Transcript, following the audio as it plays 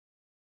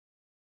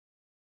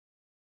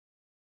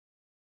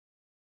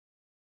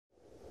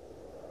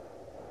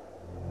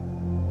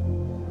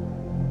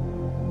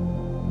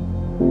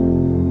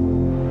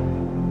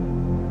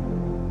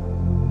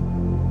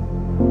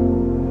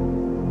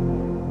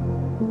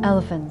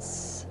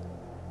Elephants,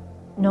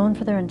 known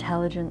for their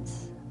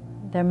intelligence,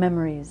 their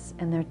memories,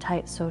 and their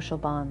tight social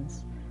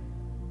bonds.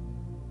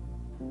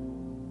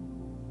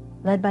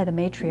 Led by the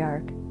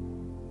matriarch,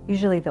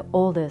 usually the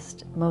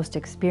oldest, most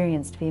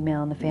experienced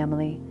female in the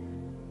family,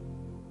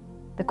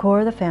 the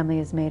core of the family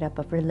is made up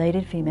of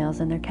related females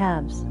and their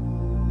calves.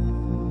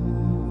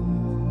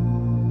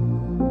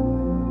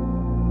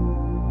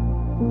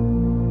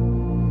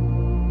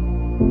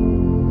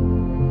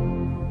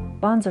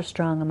 Bonds are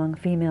strong among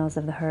females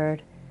of the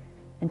herd,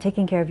 and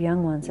taking care of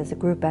young ones is a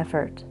group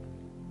effort.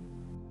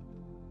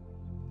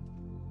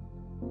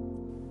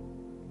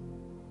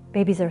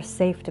 Babies are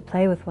safe to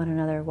play with one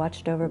another,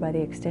 watched over by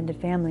the extended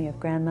family of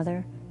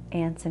grandmother,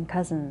 aunts, and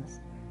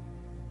cousins.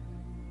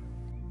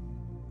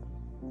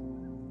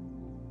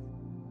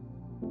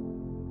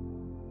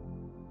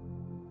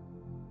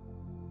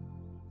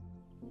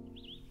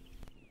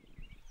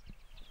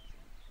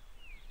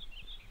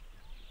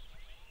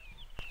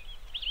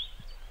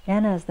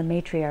 Nana is the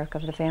matriarch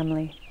of the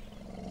family.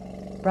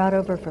 Brought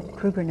over from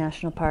Kruger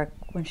National Park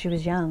when she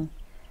was young,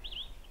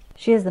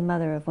 she is the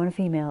mother of one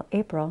female,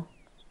 April,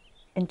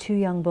 and two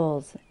young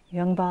bulls,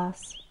 Young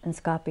Boss and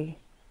Scoppy.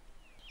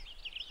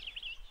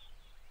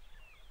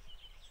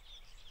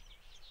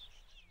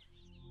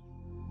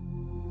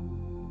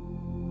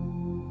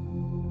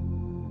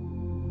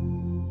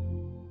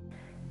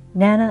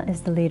 Nana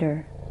is the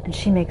leader, and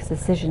she makes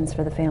decisions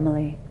for the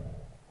family,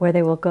 where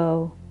they will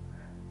go,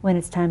 when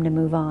it's time to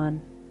move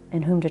on,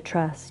 and whom to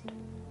trust.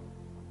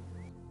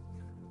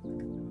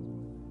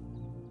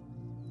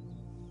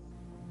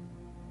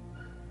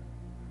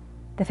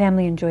 The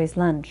family enjoys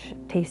lunch,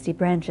 tasty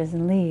branches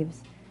and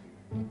leaves,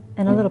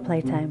 and a little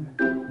playtime.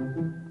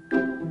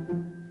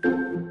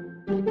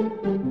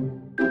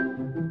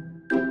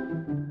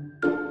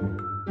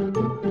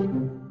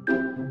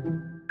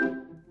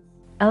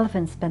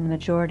 Elephants spend the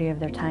majority of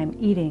their time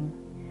eating,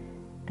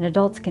 and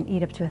adults can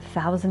eat up to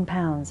 1,000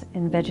 pounds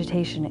in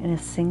vegetation in a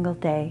single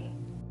day.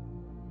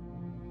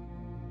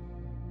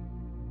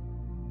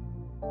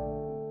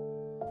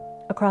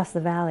 Across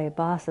the valley,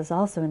 Boss is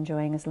also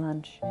enjoying his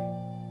lunch,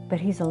 but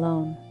he's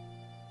alone.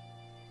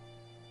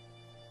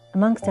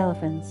 Amongst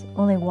elephants,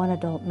 only one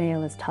adult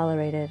male is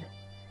tolerated.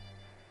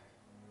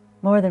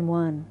 More than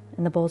one,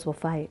 and the bulls will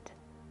fight,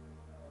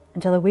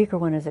 until the weaker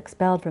one is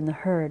expelled from the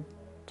herd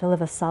to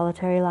live a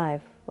solitary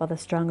life while the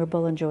stronger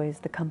bull enjoys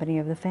the company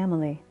of the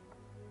family.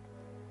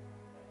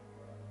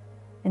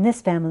 In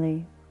this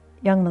family,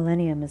 young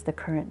Millennium is the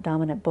current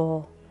dominant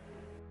bull,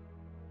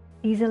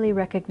 easily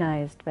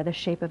recognized by the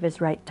shape of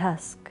his right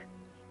tusk,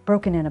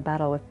 broken in a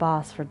battle with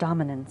Boss for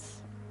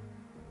dominance.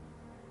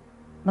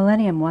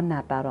 Millennium won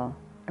that battle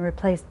and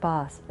replaced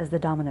Boss as the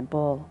dominant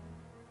bull.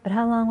 But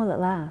how long will it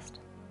last?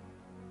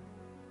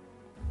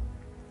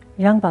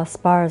 Young Boss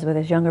spars with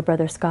his younger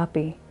brother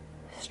Scoppy,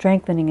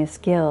 strengthening his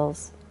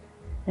skills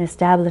and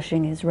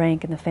establishing his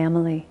rank in the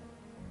family.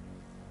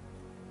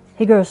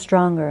 He grows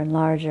stronger and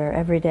larger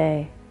every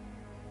day,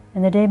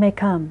 and the day may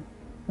come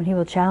when he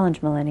will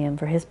challenge Millennium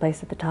for his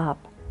place at the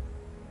top.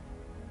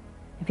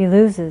 If he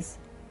loses,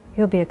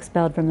 he will be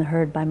expelled from the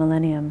herd by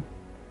Millennium.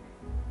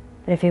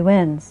 But if he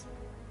wins,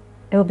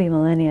 it will be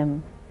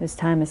Millennium whose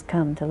time has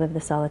come to live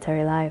the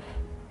solitary life.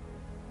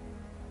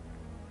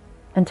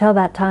 Until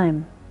that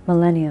time,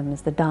 Millennium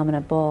is the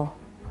dominant bull.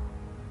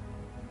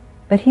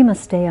 But he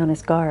must stay on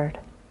his guard.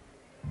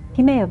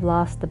 He may have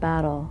lost the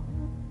battle,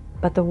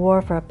 but the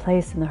war for a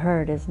place in the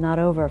herd is not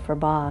over for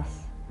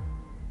Boss.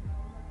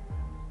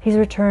 He's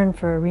returned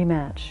for a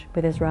rematch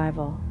with his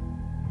rival.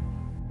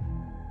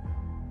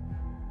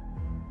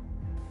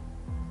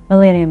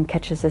 Millennium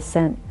catches his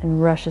scent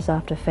and rushes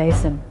off to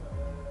face him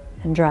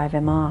and drive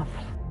him off.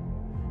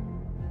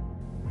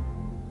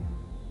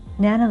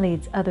 Nana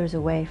leads others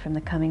away from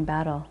the coming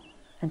battle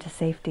and to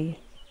safety.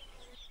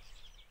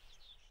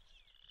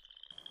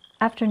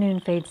 Afternoon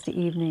fades to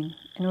evening,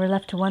 and we're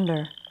left to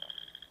wonder,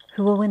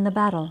 who will win the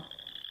battle?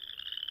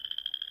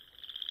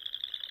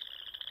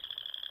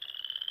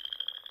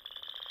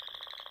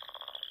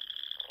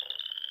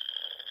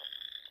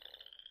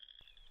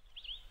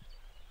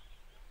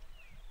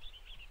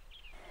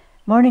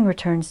 Morning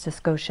returns to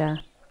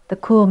Scotia. The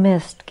cool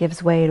mist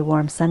gives way to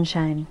warm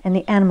sunshine, and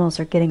the animals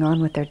are getting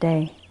on with their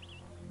day.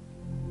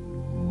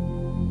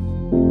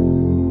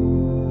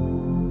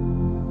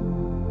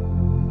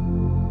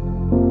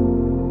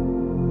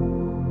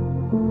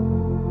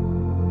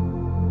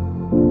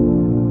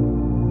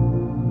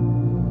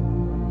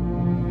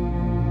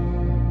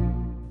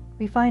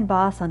 We find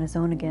Boss on his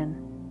own again,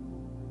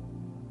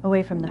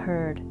 away from the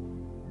herd,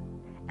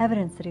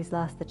 evidence that he's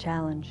lost the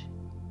challenge,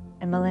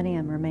 and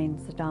Millennium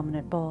remains the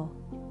dominant bull.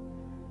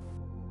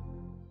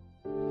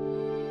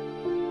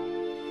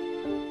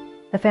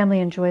 The family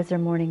enjoys their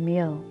morning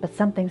meal, but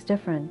something's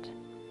different.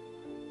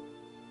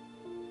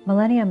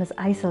 Millennium has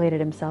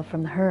isolated himself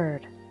from the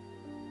herd.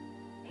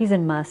 He's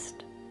in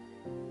must.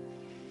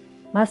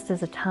 Must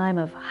is a time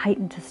of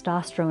heightened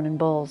testosterone in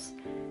bulls,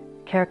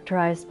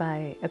 characterized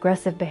by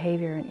aggressive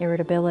behavior and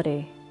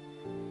irritability.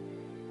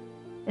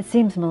 It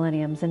seems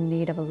Millennium's in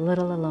need of a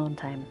little alone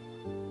time.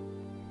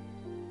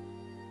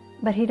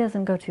 But he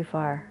doesn't go too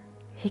far.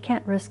 He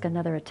can't risk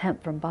another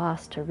attempt from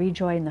Boss to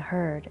rejoin the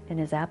herd in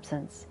his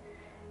absence.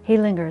 He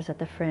lingers at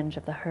the fringe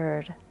of the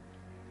herd.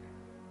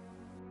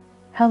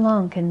 How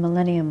long can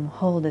Millennium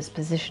hold his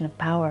position of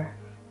power?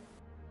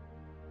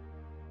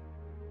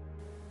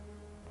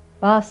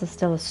 Boss is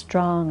still a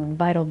strong and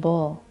vital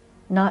bull,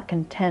 not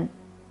content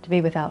to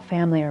be without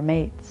family or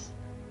mates.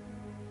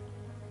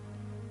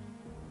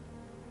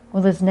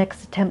 Will his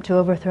next attempt to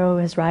overthrow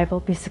his rival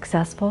be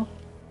successful?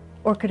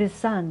 Or could his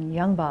son,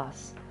 Young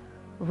Boss,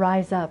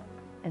 rise up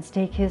and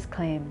stake his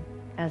claim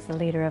as the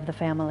leader of the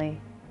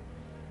family?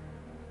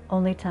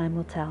 Only time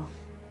will tell.